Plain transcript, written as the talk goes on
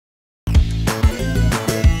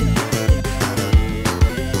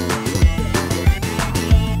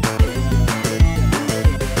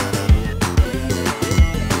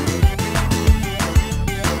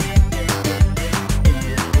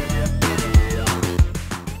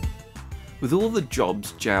With all the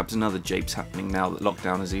jobs, jabs and other japes happening now that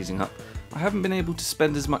lockdown is easing up, I haven't been able to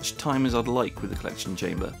spend as much time as I'd like with the collection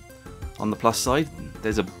chamber. On the plus side,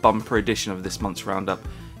 there's a bumper edition of this month's roundup,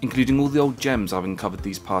 including all the old gems I've uncovered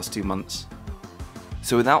these past 2 months.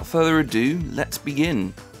 So without further ado, let's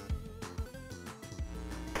begin.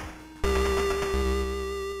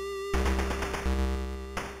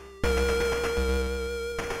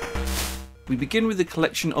 We begin with a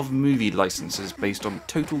collection of movie licenses based on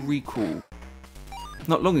Total Recall.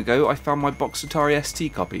 Not long ago I found my box Atari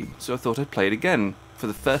ST copy, so I thought I'd play it again, for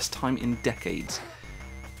the first time in decades.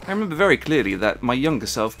 I remember very clearly that my younger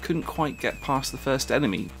self couldn't quite get past the first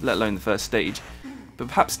enemy, let alone the first stage, but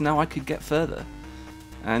perhaps now I could get further.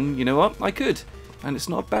 And you know what? I could, and it's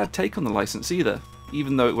not a bad take on the license either,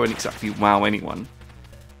 even though it won't exactly wow anyone.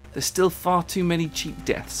 There's still far too many cheap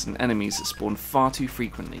deaths and enemies that spawn far too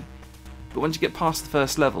frequently. But once you get past the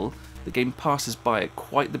first level, the game passes by at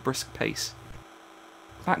quite the brisk pace.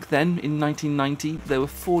 Back then, in 1990, there were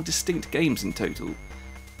 4 distinct games in total.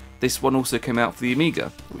 This one also came out for the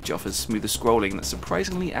Amiga, which offers smoother scrolling that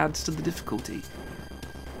surprisingly adds to the difficulty.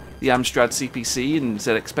 The Amstrad CPC and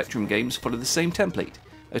ZX Spectrum games follow the same template,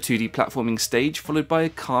 a 2D platforming stage followed by a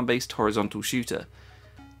car-based horizontal shooter.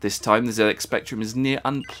 This time the ZX Spectrum is near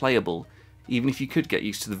unplayable, even if you could get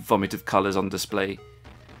used to the vomit of colours on display.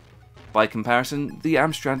 By comparison, the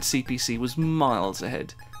Amstrad CPC was miles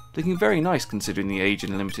ahead, looking very nice considering the age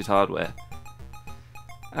and limited hardware.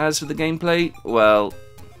 As for the gameplay, well,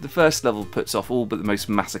 the first level puts off all but the most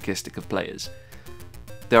masochistic of players.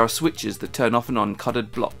 There are switches that turn off and on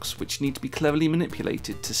coloured blocks which need to be cleverly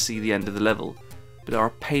manipulated to see the end of the level, but are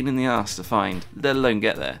a pain in the ass to find, let alone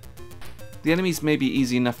get there. The enemies may be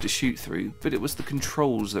easy enough to shoot through, but it was the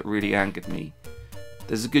controls that really angered me.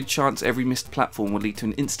 There's a good chance every missed platform will lead to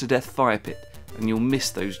an insta-death fire pit, and you'll miss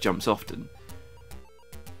those jumps often.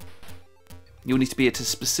 You'll need to be at a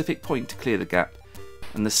specific point to clear the gap,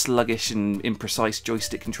 and the sluggish and imprecise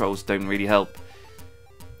joystick controls don't really help.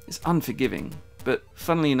 It's unforgiving, but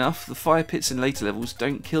funnily enough, the fire pits in later levels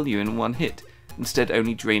don't kill you in one hit, instead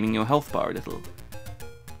only draining your health bar a little.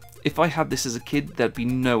 If I had this as a kid, there'd be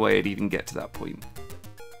no way I'd even get to that point.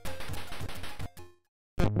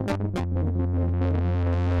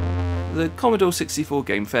 The Commodore 64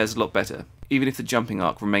 game fares a lot better, even if the jumping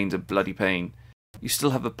arc remains a bloody pain. You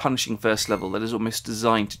still have a punishing first level that is almost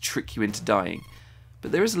designed to trick you into dying,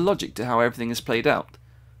 but there is a logic to how everything is played out.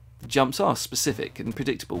 The jumps are specific and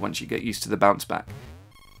predictable once you get used to the bounce back.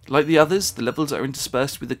 Like the others, the levels are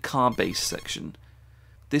interspersed with a car-based section.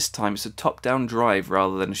 This time it's a top-down drive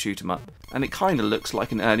rather than a shoot 'em up, and it kinda looks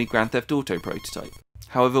like an early Grand Theft Auto prototype.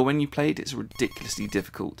 However, when you play it, it's ridiculously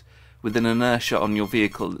difficult, with an inertia on your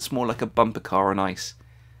vehicle that's more like a bumper car on ice.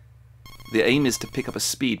 The aim is to pick up a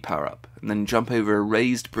speed power-up, and then jump over a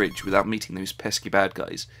raised bridge without meeting those pesky bad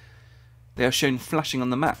guys. They are shown flashing on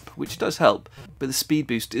the map, which does help, but the speed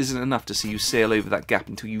boost isn't enough to see you sail over that gap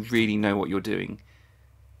until you really know what you're doing.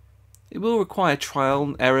 It will require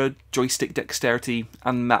trial, error, joystick dexterity,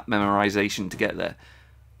 and map memorization to get there,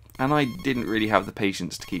 and I didn't really have the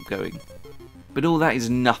patience to keep going. But all that is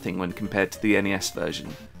nothing when compared to the NES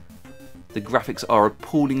version. The graphics are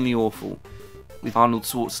appallingly awful, with Arnold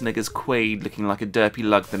Schwarzenegger's Quaid looking like a derpy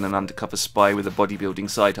lug than an undercover spy with a bodybuilding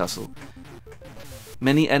side hustle.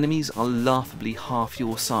 Many enemies are laughably half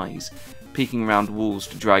your size, peeking around walls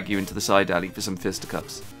to drag you into the side alley for some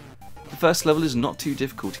fisticuffs. The first level is not too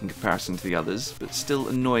difficult in comparison to the others, but still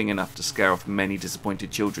annoying enough to scare off many disappointed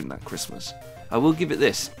children that Christmas. I will give it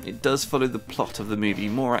this, it does follow the plot of the movie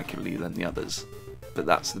more accurately than the others, but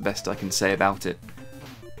that's the best I can say about it.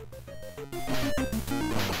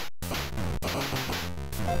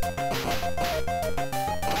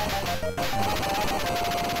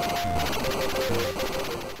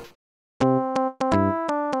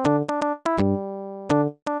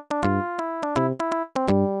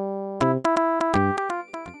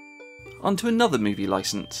 Onto another movie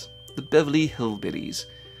license, the Beverly Hillbillies.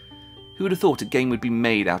 Who would have thought a game would be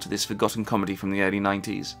made out of this forgotten comedy from the early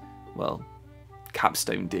 90s? Well,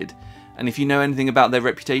 Capstone did, and if you know anything about their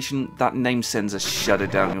reputation, that name sends a shudder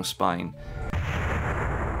down your spine.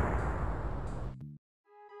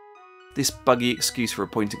 This buggy excuse for a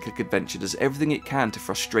point-and-click adventure does everything it can to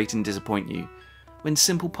frustrate and disappoint you. When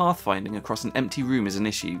simple pathfinding across an empty room is an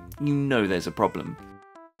issue, you know there's a problem.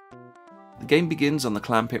 The game begins on the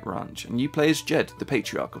Clam Pit Ranch, and you play as Jed, the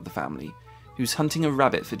patriarch of the family, who's hunting a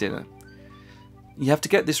rabbit for dinner. You have to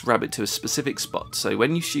get this rabbit to a specific spot, so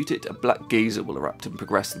when you shoot it, a black geyser will erupt and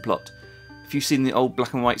progress the plot. If you've seen the old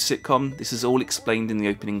black and white sitcom, this is all explained in the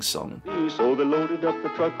opening song. So they loaded up the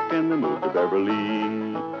truck and they moved to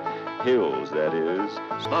Beverly. Hills, that is.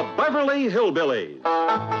 The Beverly Hillbillies.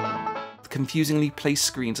 The confusingly placed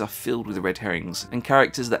screens are filled with red herrings, and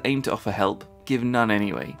characters that aim to offer help give none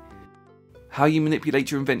anyway. How you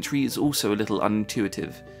manipulate your inventory is also a little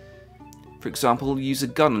unintuitive. For example, use a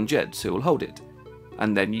gun on Jed so he'll hold it,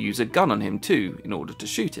 and then you use a gun on him too in order to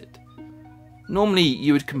shoot it. Normally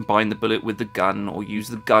you would combine the bullet with the gun or use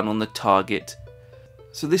the gun on the target.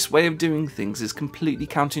 So this way of doing things is completely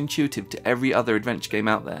counterintuitive to every other adventure game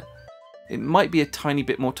out there. It might be a tiny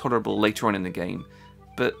bit more tolerable later on in the game,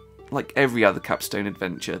 but like every other capstone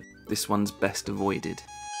adventure, this one's best avoided.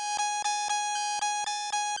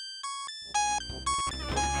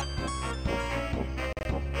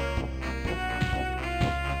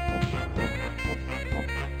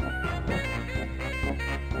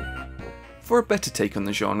 For a better take on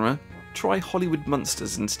the genre, try Hollywood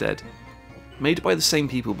Monsters instead. Made by the same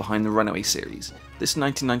people behind the Runaway series, this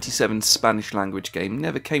 1997 Spanish language game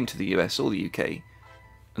never came to the US or the UK,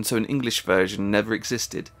 and so an English version never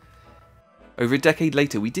existed. Over a decade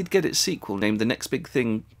later we did get its sequel named The Next Big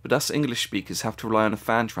Thing, but us English speakers have to rely on a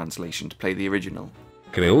fan translation to play the original.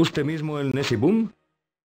 ¿Creó usted mismo el Nessie Boom?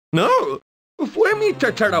 No, fue mi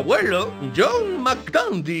tatarabuelo, John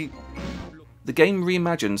McDundy. The game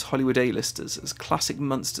reimagines Hollywood A-listers as classic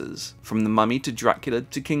monsters, from the Mummy to Dracula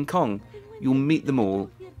to King Kong. You'll meet them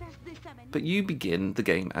all. But you begin the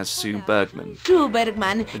game as Sue Bergman,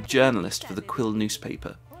 a journalist for the Quill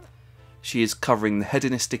newspaper. She is covering the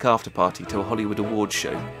hedonistic after-party to a Hollywood awards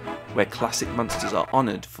show, where classic monsters are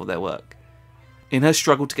honoured for their work. In her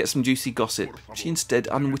struggle to get some juicy gossip, she instead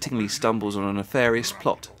unwittingly stumbles on a nefarious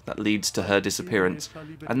plot that leads to her disappearance,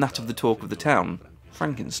 and that of the talk of the town,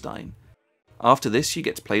 Frankenstein. After this, she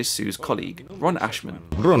gets to play as Sue's colleague, Ron Ashman,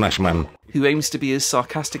 who aims to be as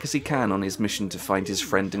sarcastic as he can on his mission to find his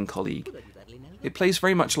friend and colleague. It plays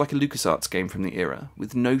very much like a LucasArts game from the era,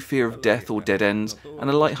 with no fear of death or dead ends, and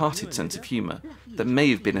a light-hearted sense of humour that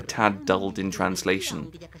may have been a tad dulled in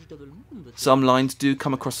translation. Some lines do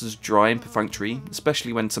come across as dry and perfunctory,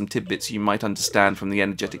 especially when some tidbits you might understand from the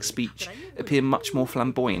energetic speech appear much more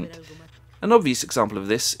flamboyant. An obvious example of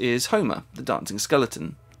this is Homer, the dancing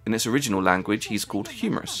skeleton. In its original language, he's called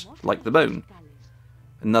humorous, like the bone.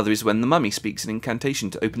 Another is when the mummy speaks an incantation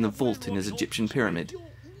to open the vault in his Egyptian pyramid.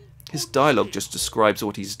 His dialogue just describes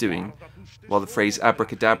what he's doing, while the phrase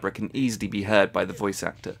abracadabra can easily be heard by the voice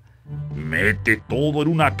actor. Mete todo en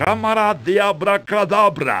una cámara de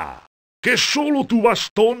abracadabra, que solo tu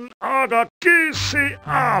bastón haga que se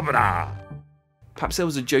abra. Perhaps there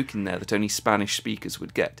was a joke in there that only Spanish speakers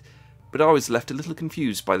would get, but I was left a little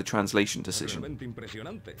confused by the translation decision.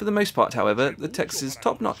 For the most part, however, the text is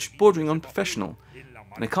top-notch, bordering on professional,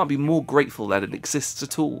 and I can't be more grateful that it exists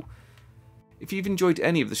at all. If you've enjoyed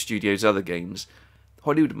any of the studio's other games,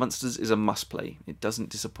 Hollywood Monsters is a must-play. It doesn't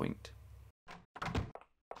disappoint.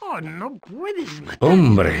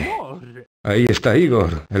 Hombre, ahí está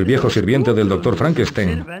Igor, el viejo sirviente del Dr.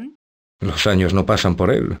 Frankenstein. Los años no pasan por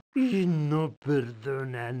él. Y no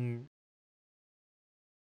perdonan.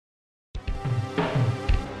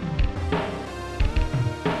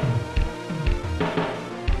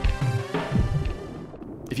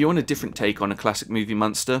 If you want a different take on a classic movie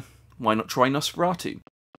monster, why not try Nosferatu?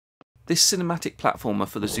 This cinematic platformer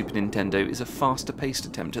for the Super Nintendo is a faster-paced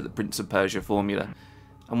attempt at the Prince of Persia formula,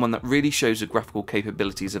 and one that really shows the graphical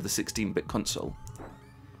capabilities of the 16-bit console.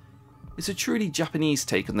 It's a truly Japanese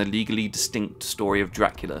take on the legally distinct story of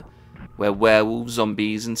Dracula, where werewolves,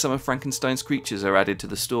 zombies, and some of Frankenstein's creatures are added to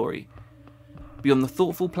the story. Beyond the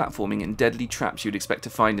thoughtful platforming and deadly traps you'd expect to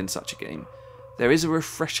find in such a game, there is a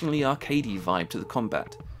refreshingly arcadey vibe to the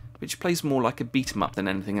combat, which plays more like a beat-em-up than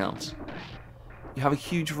anything else. You have a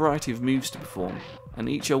huge variety of moves to perform, and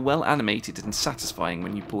each are well animated and satisfying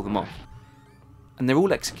when you pull them off. And they're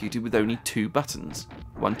all executed with only 2 buttons,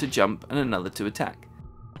 one to jump and another to attack.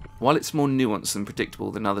 While it's more nuanced and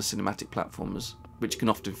predictable than other cinematic platformers, which can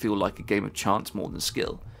often feel like a game of chance more than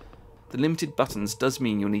skill, the limited buttons does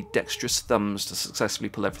mean you'll need dexterous thumbs to successfully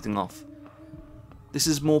pull everything off. This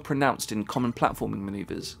is more pronounced in common platforming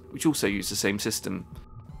maneuvers, which also use the same system.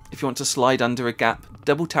 If you want to slide under a gap,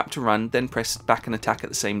 double tap to run, then press back and attack at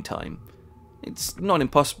the same time. It's not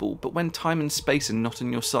impossible, but when time and space are not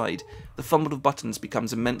on your side, the fumble of buttons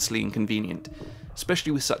becomes immensely inconvenient,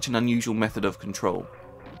 especially with such an unusual method of control.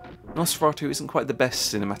 Nosferatu isn't quite the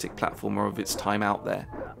best cinematic platformer of its time out there,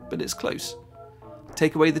 but it's close.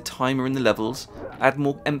 Take away the timer in the levels, add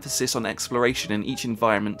more emphasis on exploration in each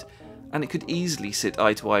environment, and it could easily sit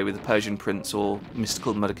eye to eye with the Persian Prince or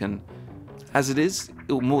Mystical Mudokon. As it is,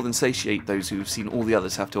 it will more than satiate those who have seen all the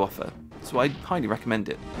others have to offer, so I highly recommend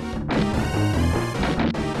it.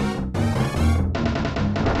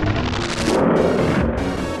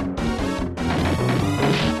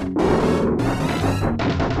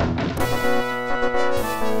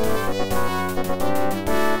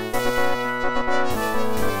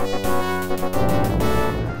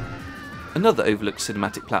 Another overlooked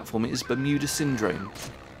cinematic platform is Bermuda Syndrome.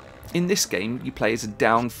 In this game, you play as a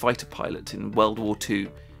downed fighter pilot in World War II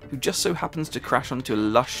who just so happens to crash onto a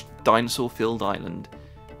lush, dinosaur-filled island.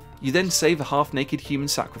 You then save a half-naked human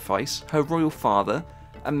sacrifice, her royal father,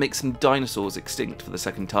 and make some dinosaurs extinct for the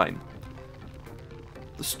second time.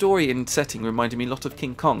 The story and setting reminded me a lot of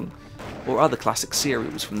King Kong, or other classic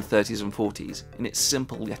serials from the 30s and 40s, in its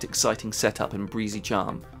simple yet exciting setup and breezy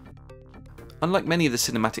charm. Unlike many of the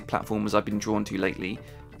cinematic platformers I've been drawn to lately,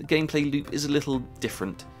 the gameplay loop is a little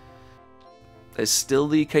different. There's still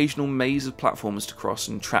the occasional maze of platforms to cross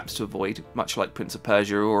and traps to avoid, much like Prince of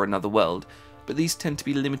Persia or Another World, but these tend to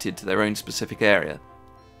be limited to their own specific area.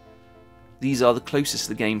 These are the closest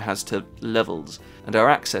the game has to levels, and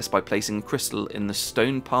are accessed by placing a crystal in the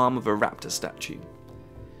stone palm of a raptor statue.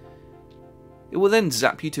 It will then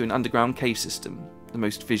zap you to an underground cave system, the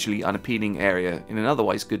most visually unappealing area in an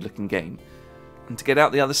otherwise good looking game, and to get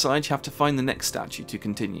out the other side you have to find the next statue to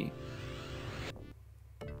continue.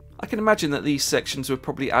 I can imagine that these sections were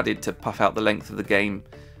probably added to puff out the length of the game,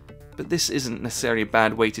 but this isn't necessarily a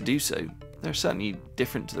bad way to do so. They're certainly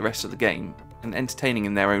different to the rest of the game, and entertaining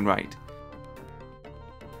in their own right.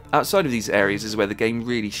 Outside of these areas is where the game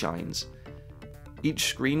really shines. Each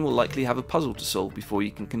screen will likely have a puzzle to solve before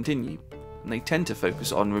you can continue, and they tend to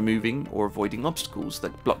focus on removing or avoiding obstacles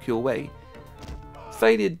that block your way.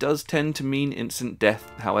 Failure does tend to mean instant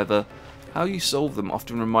death, however, how you solve them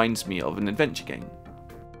often reminds me of an adventure game.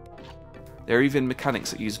 There are even mechanics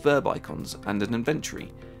that use verb icons and an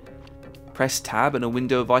inventory. Press tab and a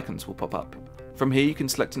window of icons will pop up. From here you can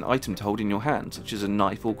select an item to hold in your hand, such as a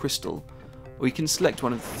knife or crystal, or you can select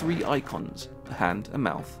one of the 3 icons, a hand, a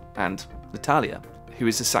mouth, and Natalia, who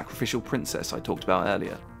is the sacrificial princess I talked about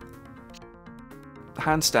earlier. The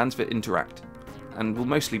hand stands for interact, and will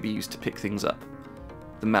mostly be used to pick things up.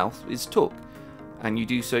 The mouth is talk, and you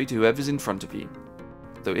do so to whoever's in front of you.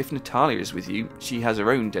 Though if Natalia is with you, she has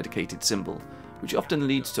her own dedicated symbol, which often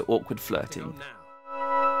leads to awkward flirting.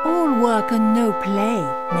 All work and no play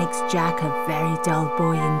makes Jack a very dull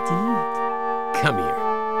boy indeed. Come here.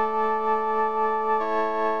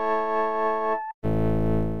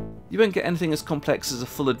 You won't get anything as complex as a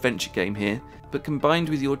full adventure game here, but combined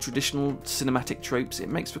with your traditional cinematic tropes, it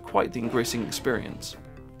makes for quite the engrossing experience.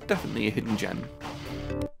 Definitely a hidden gem.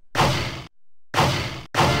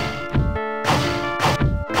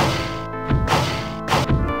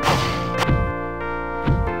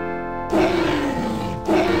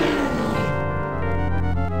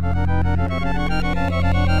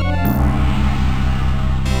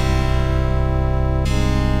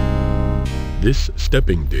 This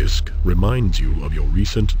stepping disc reminds you of your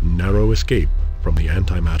recent narrow escape from the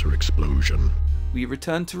antimatter explosion. We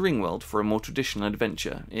return to Ringworld for a more traditional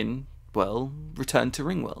adventure in, well, Return to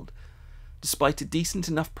Ringworld. Despite a decent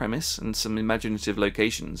enough premise and some imaginative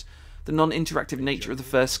locations, the non-interactive nature of the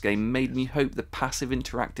first game made me hope the passive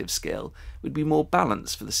interactive scale would be more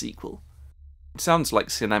balanced for the sequel. It sounds like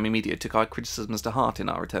Tsunami Media took our criticisms to heart in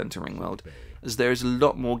our Return to Ringworld, as there is a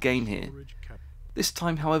lot more game here. This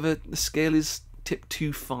time, however, the scale is tipped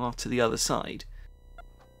too far to the other side.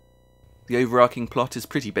 The overarching plot is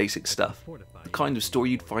pretty basic stuff, the kind of story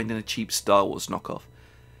you'd find in a cheap Star Wars knockoff.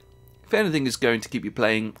 If anything is going to keep you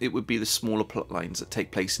playing, it would be the smaller plotlines that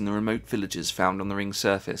take place in the remote villages found on the ring's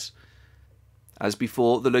surface. As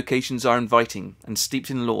before, the locations are inviting and steeped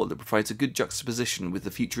in lore that provides a good juxtaposition with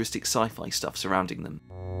the futuristic sci-fi stuff surrounding them.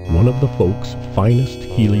 One of the folks' finest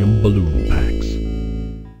helium balloon packs.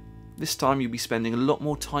 This time you'll be spending a lot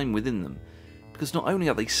more time within them, because not only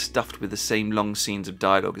are they stuffed with the same long scenes of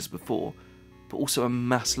dialogue as before, but also a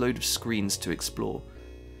mass load of screens to explore.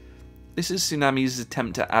 This is Tsunami's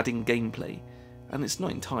attempt at adding gameplay, and it's not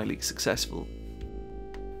entirely successful.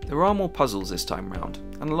 There are more puzzles this time round,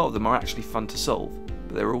 and a lot of them are actually fun to solve,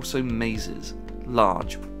 but there are also mazes.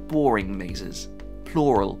 Large, boring mazes.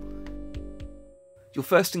 Plural. Your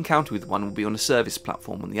first encounter with one will be on a service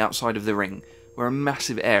platform on the outside of the ring, where a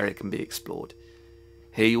massive area can be explored.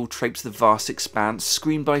 Here you'll traipse the vast expanse,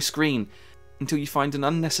 screen by screen, until you find an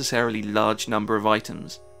unnecessarily large number of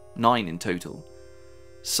items, 9 in total.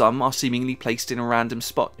 Some are seemingly placed in a random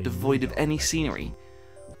spot, devoid of any scenery,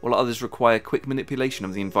 while others require quick manipulation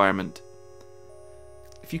of the environment.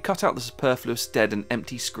 If you cut out the superfluous, dead and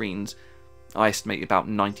empty screens, I estimate about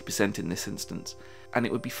 90% in this instance, and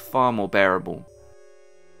it would be far more bearable.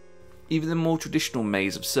 Even the more traditional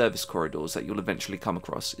maze of service corridors that you'll eventually come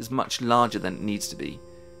across is much larger than it needs to be.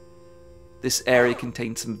 This area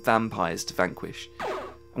contains some vampires to vanquish,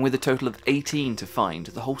 and with a total of 18 to find,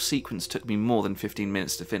 the whole sequence took me more than 15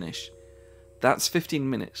 minutes to finish. That's 15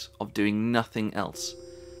 minutes of doing nothing else.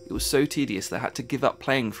 It was so tedious that I had to give up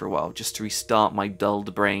playing for a while just to restart my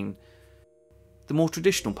dulled brain. The more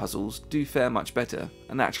traditional puzzles do fare much better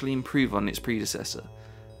and actually improve on its predecessor.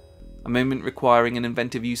 A moment requiring an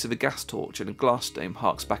inventive use of a gas torch and a glass dome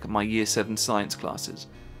harks back at my Year 7 science classes,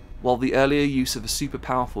 while the earlier use of a super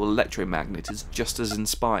powerful electromagnet is just as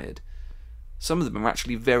inspired. Some of them are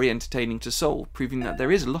actually very entertaining to solve, proving that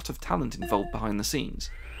there is a lot of talent involved behind the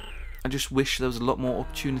scenes. I just wish there was a lot more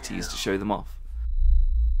opportunities to show them off.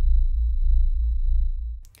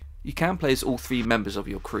 You can play as all 3 members of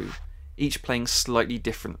your crew, each playing slightly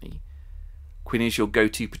differently. Quinn is your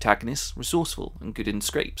go-to protagonist, resourceful and good in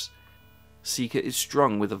scrapes. Seeker is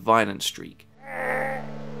strong with a violent streak. And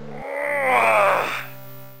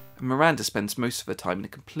Miranda spends most of her time in a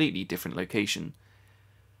completely different location.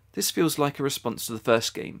 This feels like a response to the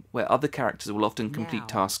first game, where other characters will often complete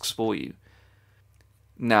tasks for you.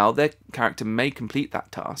 Now, their character may complete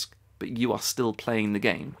that task, but you are still playing the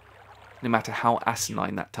game, no matter how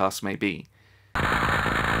asinine that task may be.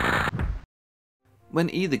 When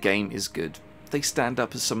either game is good, they stand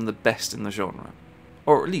up as some of the best in the genre,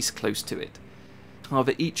 or at least close to it.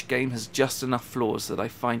 However, each game has just enough flaws that I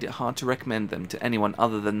find it hard to recommend them to anyone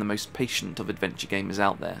other than the most patient of adventure gamers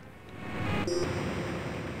out there.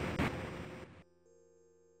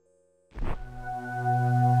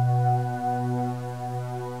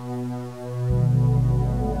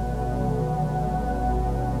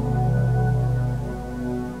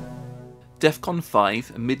 Defcon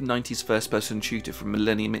 5, a mid-90s first-person shooter from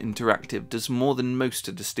Millennium Interactive, does more than most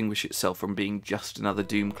to distinguish itself from being just another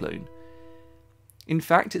Doom clone. In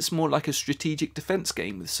fact, it's more like a strategic defense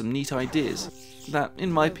game with some neat ideas that,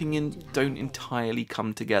 in my opinion, don't entirely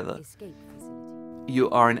come together. You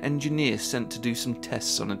are an engineer sent to do some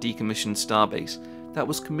tests on a decommissioned starbase that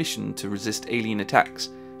was commissioned to resist alien attacks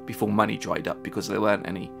before money dried up because there weren't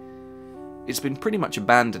any. It's been pretty much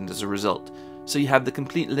abandoned as a result, so you have the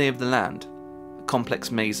complete lay of the land, a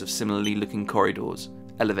complex maze of similarly looking corridors,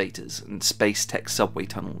 elevators, and space tech subway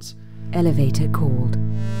tunnels. Elevator called.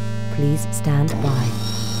 Please stand by.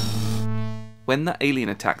 When that alien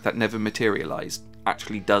attack that never materialised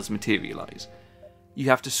actually does materialise, you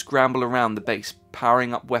have to scramble around the base,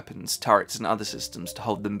 powering up weapons, turrets and other systems to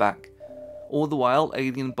hold them back. All the while,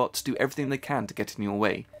 alien bots do everything they can to get in your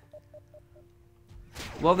way.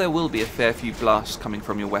 While there will be a fair few blasts coming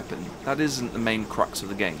from your weapon, that isn't the main crux of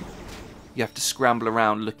the game. You have to scramble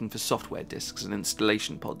around looking for software disks and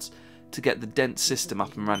installation pods to get the dense system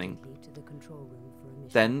up and running.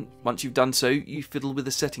 Then, once you've done so, you fiddle with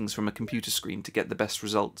the settings from a computer screen to get the best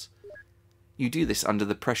results. You do this under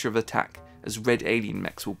the pressure of attack, as red alien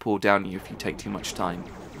mechs will pour down you if you take too much time.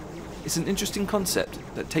 It's an interesting concept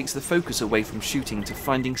that takes the focus away from shooting to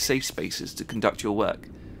finding safe spaces to conduct your work.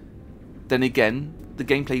 Then again, the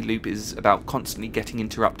gameplay loop is about constantly getting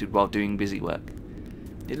interrupted while doing busy work.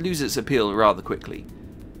 It loses its appeal rather quickly,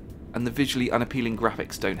 and the visually unappealing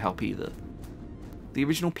graphics don't help either. The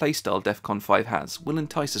original playstyle Defcon 5 has will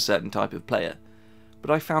entice a certain type of player, but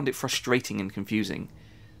I found it frustrating and confusing.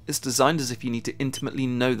 It's designed as if you need to intimately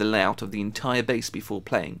know the layout of the entire base before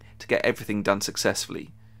playing to get everything done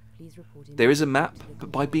successfully. There is a map,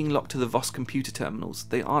 but by being locked to the VOS computer terminals,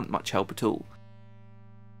 they aren't much help at all.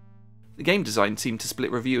 The game design seemed to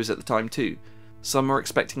split reviewers at the time too. Some were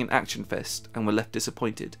expecting an action fest and were left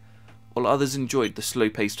disappointed, while others enjoyed the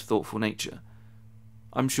slow-paced, thoughtful nature.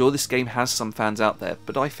 I'm sure this game has some fans out there,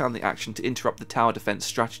 but I found the action to interrupt the tower defense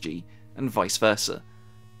strategy, and vice versa,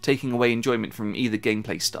 taking away enjoyment from either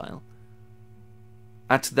gameplay style.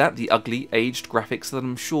 Add to that the ugly, aged graphics that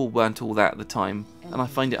I'm sure weren't all that at the time, and I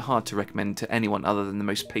find it hard to recommend to anyone other than the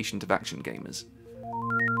most patient of action gamers.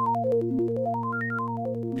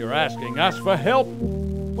 You're asking us for help?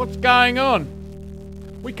 What's going on?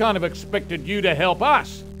 We kind of expected you to help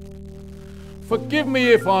us. Forgive me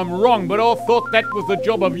if I'm wrong, but I thought that was the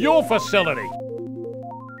job of your facility.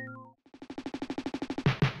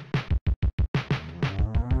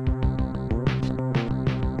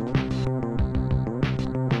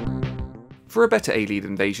 For a better alien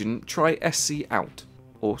invasion, try S.C.Out,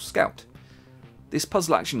 or Scout. This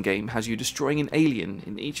puzzle action game has you destroying an alien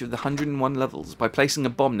in each of the 101 levels by placing a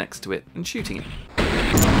bomb next to it and shooting it.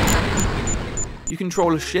 You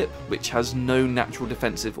control a ship which has no natural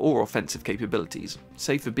defensive or offensive capabilities,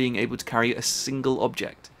 save for being able to carry a single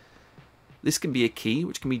object. This can be a key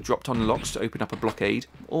which can be dropped on locks to open up a blockade,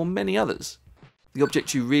 or many others. The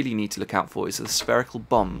object you really need to look out for is the spherical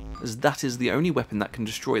bomb, as that is the only weapon that can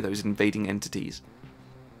destroy those invading entities.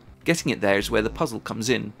 Getting it there is where the puzzle comes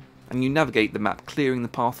in, and you navigate the map clearing the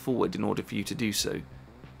path forward in order for you to do so.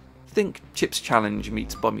 Think Chip's Challenge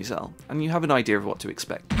meets Bombusel, and you have an idea of what to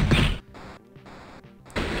expect.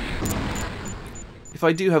 If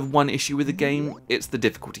I do have one issue with the game, it's the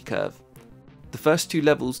difficulty curve. The first 2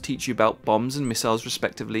 levels teach you about bombs and missiles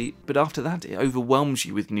respectively, but after that it overwhelms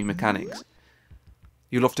you with new mechanics.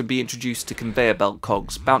 You'll often be introduced to conveyor belt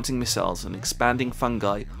cogs, bouncing missiles and expanding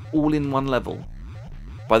fungi all in one level.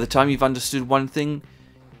 By the time you've understood one thing,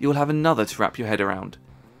 you'll have another to wrap your head around.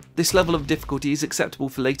 This level of difficulty is acceptable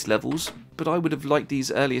for later levels, but I would have liked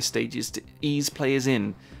these earlier stages to ease players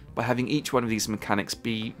in by having each one of these mechanics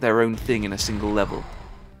be their own thing in a single level.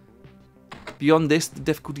 Beyond this, the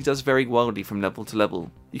difficulty does vary wildly from level to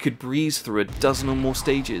level. You could breeze through a dozen or more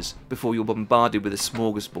stages before you're bombarded with a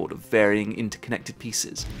smorgasbord of varying interconnected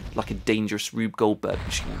pieces, like a dangerous Rube Goldberg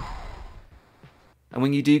machine. And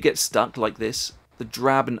when you do get stuck like this, the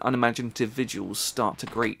drab and unimaginative visuals start to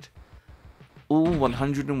grate. All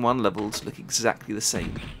 101 levels look exactly the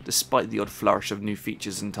same, despite the odd flourish of new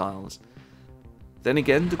features and tiles. Then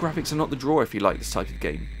again, the graphics are not the draw if you like this type of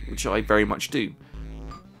game, which I very much do.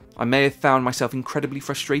 I may have found myself incredibly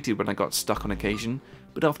frustrated when I got stuck on occasion,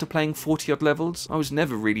 but after playing 40 odd levels, I was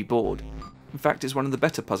never really bored. In fact, it's one of the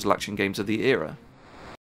better puzzle action games of the era.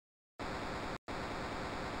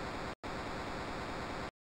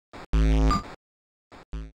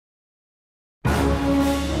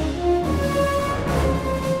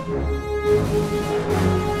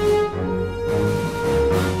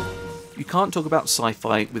 You can't talk about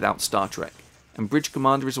sci-fi without Star Trek, and Bridge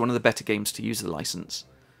Commander is one of the better games to use the license.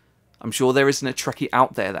 I'm sure there isn't a Trekkie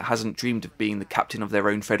out there that hasn't dreamed of being the captain of their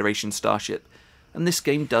own Federation starship, and this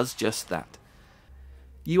game does just that.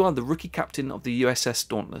 You are the rookie captain of the USS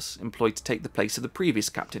Dauntless, employed to take the place of the previous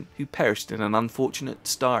captain, who perished in an unfortunate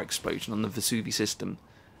star explosion on the Vesuvi system.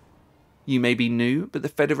 You may be new, but the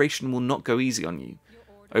Federation will not go easy on you.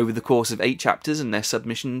 Over the course of 8 chapters and their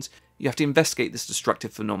submissions, you have to investigate this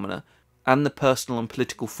destructive phenomena, and the personal and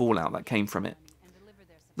political fallout that came from it.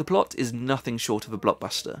 The plot is nothing short of a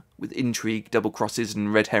blockbuster, with intrigue, double crosses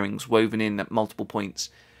and red herrings woven in at multiple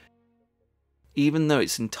points. Even though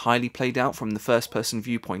it's entirely played out from the first-person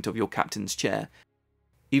viewpoint of your captain's chair,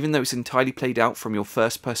 the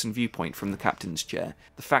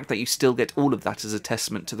fact that you still get all of that is a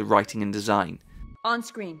testament to the writing and design. On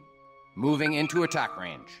screen. Moving into attack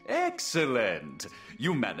range. Excellent!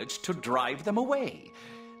 You managed to drive them away.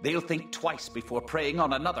 They'll think twice before preying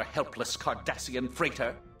on another helpless Cardassian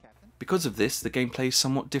freighter. Because of this, the gameplay is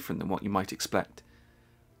somewhat different than what you might expect.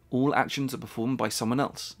 All actions are performed by someone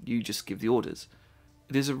else, you just give the orders.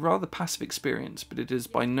 It is a rather passive experience, but it is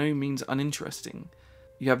by no means uninteresting.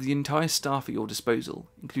 You have the entire staff at your disposal,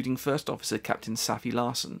 including First Officer Captain Safi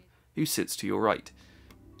Larson, who sits to your right.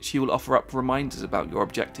 She will offer up reminders about your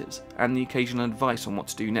objectives, and the occasional advice on what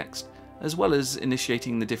to do next, as well as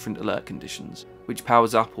initiating the different alert conditions, which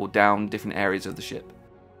powers up or down different areas of the ship.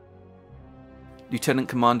 Lieutenant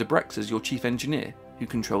Commander Brex is your chief engineer, who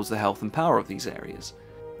controls the health and power of these areas.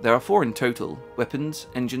 There are 4 in total: weapons,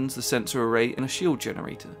 engines, the sensor array, and a shield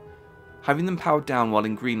generator. Having them powered down while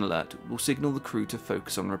in green alert will signal the crew to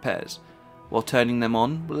focus on repairs, while turning them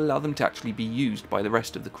on will allow them to actually be used by the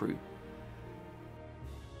rest of the crew.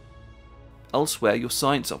 Elsewhere, your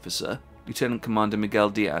science officer, Lieutenant Commander Miguel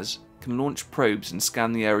Diaz, can launch probes and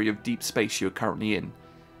scan the area of deep space you are currently in.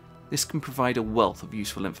 This can provide a wealth of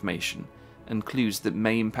useful information, and clues that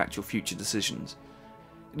may impact your future decisions.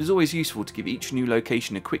 It is always useful to give each new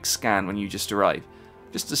location a quick scan when you just arrive,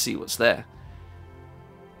 just to see what's there.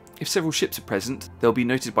 If several ships are present, they'll be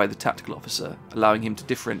noted by the tactical officer, allowing him to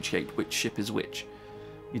differentiate which ship is which.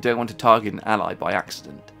 You don't want to target an ally by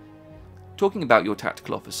accident. Talking about your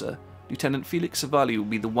tactical officer, Lieutenant Felix Savali will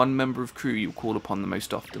be the one member of crew you'll call upon the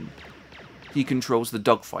most often. He controls the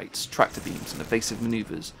dogfights, tractor beams and evasive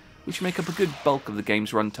manoeuvres, which make up a good bulk of the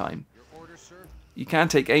game's runtime. You can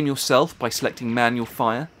take aim yourself by selecting manual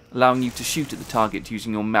fire, allowing you to shoot at the target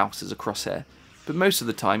using your mouse as a crosshair, but most of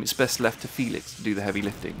the time it's best left to Felix to do the heavy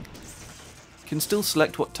lifting. You can still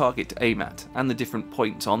select what target to aim at, and the different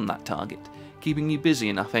points on that target, keeping you busy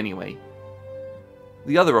enough anyway.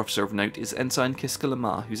 The other officer of note is Ensign Kiska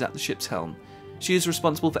Lamar, who's at the ship's helm. She is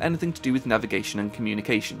responsible for anything to do with navigation and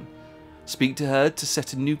communication. Speak to her to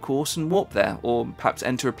set a new course and warp there, or perhaps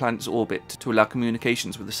enter a planet's orbit to allow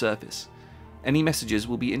communications with the surface. Any messages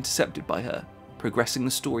will be intercepted by her, progressing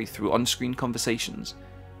the story through on-screen conversations.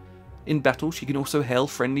 In battle, she can also hail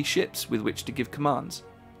friendly ships with which to give commands,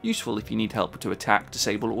 useful if you need help to attack,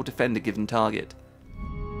 disable or defend a given target.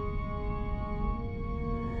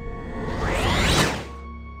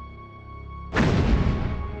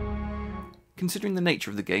 Considering the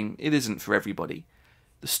nature of the game, it isn't for everybody.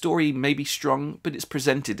 The story may be strong, but it's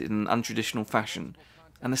presented in an untraditional fashion,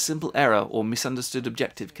 and a simple error or misunderstood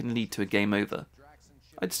objective can lead to a game over.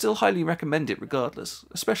 I'd still highly recommend it regardless,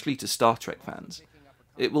 especially to Star Trek fans.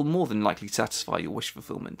 It will more than likely satisfy your wish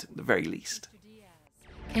fulfillment at the very least.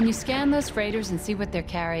 Can you scan those freighters and see what they're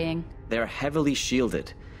carrying? They're heavily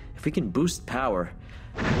shielded. If we can boost power...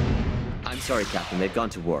 I'm sorry, Captain, they've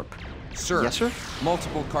gone to warp. Sir. Yes, sir?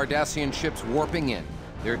 Multiple Cardassian ships warping in.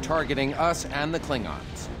 They're targeting us and the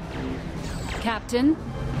Klingons. Captain,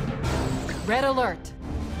 red alert.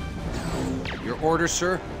 Your order,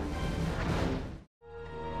 sir?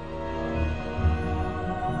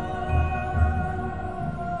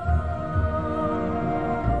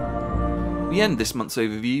 We end this month's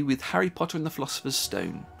overview with Harry Potter and the Philosopher's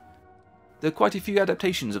Stone. There are quite a few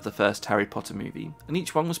adaptations of the first Harry Potter movie, and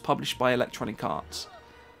each one was published by Electronic Arts.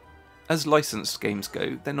 As licensed games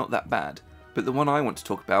go, they're not that bad, but the one I want to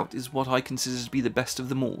talk about is what I consider to be the best of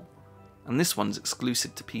them all, and this one's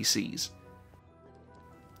exclusive to PCs.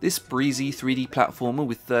 This breezy 3D platformer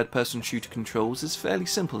with third-person shooter controls is fairly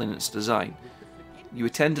simple in its design. You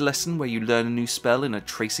attend a lesson where you learn a new spell in a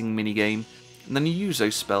tracing minigame, and then you use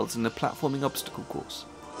those spells in a platforming obstacle course.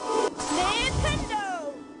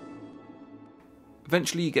 Nintendo!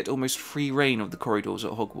 Eventually you get almost free reign of the corridors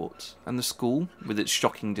at Hogwarts, and the school, with its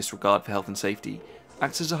shocking disregard for health and safety,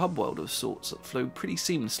 acts as a hub world of sorts that flow pretty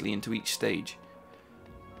seamlessly into each stage.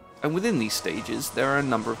 And within these stages there are a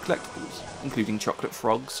number of collectibles, including chocolate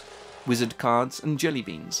frogs, wizard cards and jelly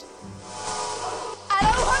beans.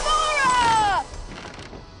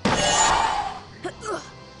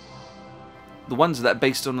 The ones that are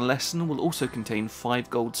based on a lesson will also contain 5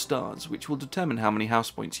 gold stars, which will determine how many house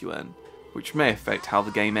points you earn, which may affect how the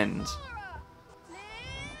game ends.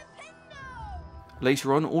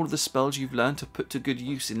 Later on, all of the spells you've learnt are put to good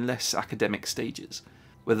use in less academic stages,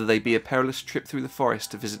 whether they be a perilous trip through the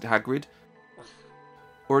forest to visit Hagrid,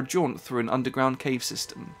 or a jaunt through an underground cave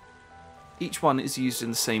system. Each one is used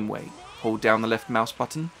in the same way. Hold down the left mouse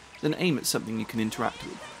button, then aim at something you can interact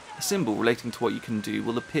with. A symbol relating to what you can do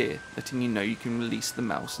will appear, letting you know you can release the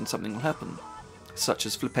mouse and something will happen, such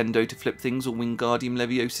as Flipendo to flip things or Wingardium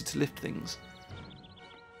Leviosa to lift things.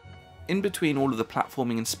 In between all of the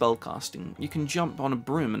platforming and spellcasting, you can jump on a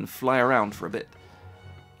broom and fly around for a bit.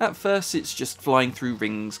 At first it's just flying through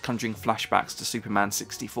rings, conjuring flashbacks to Superman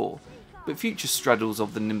 64, but future straddles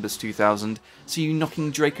of the Nimbus 2000 see you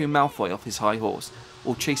knocking Draco Malfoy off his high horse,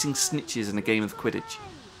 or chasing snitches in a game of Quidditch.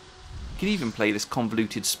 You can even play this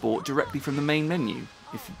convoluted sport directly from the main menu,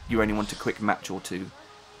 if you only want a quick match or two.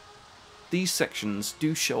 These sections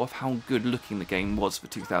do show off how good looking the game was for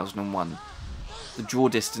 2001. The draw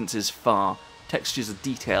distance is far, textures are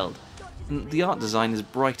detailed, and the art design is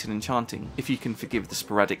bright and enchanting, if you can forgive the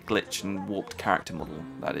sporadic glitch and warped character model,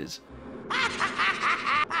 that is.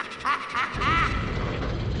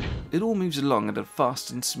 It all moves along at a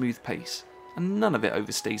fast and smooth pace, and none of it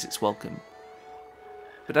overstays its welcome.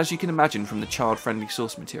 But as you can imagine from the child-friendly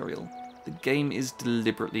source material, the game is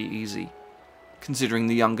deliberately easy. Considering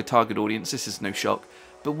the younger target audience, this is no shock,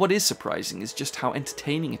 but what is surprising is just how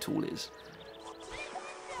entertaining it all is.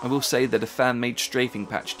 I will say that a fan-made strafing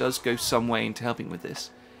patch does go some way into helping with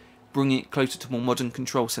this, bringing it closer to more modern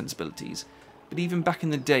control sensibilities, but even back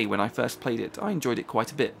in the day when I first played it, I enjoyed it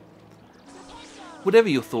quite a bit. Whatever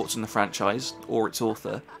your thoughts on the franchise, or its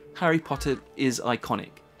author, Harry Potter is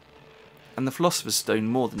iconic, and the Philosopher's Stone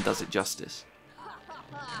more than does it justice.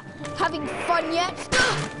 Having fun yet?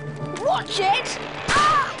 Watch it!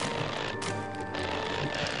 Ah!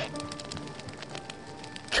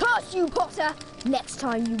 Curse you, Potter! Next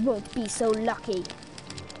time you won't be so lucky.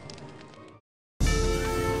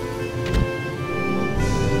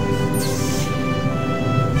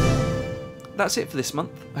 That's it for this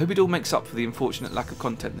month. I hope it all makes up for the unfortunate lack of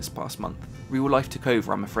content this past month. Real life took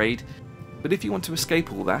over, I'm afraid. But if you want to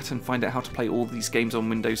escape all that and find out how to play all these games on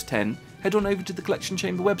Windows 10, head on over to the Collection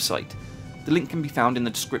Chamber website. The link can be found in the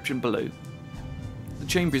description below. The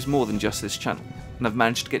Chamber is more than just this channel, and I've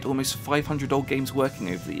managed to get almost 500 old games working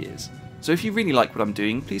over the years. So if you really like what I'm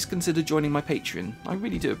doing, please consider joining my Patreon. I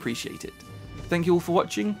really do appreciate it. Thank you all for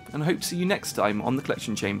watching, and I hope to see you next time on the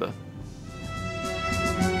Collection Chamber.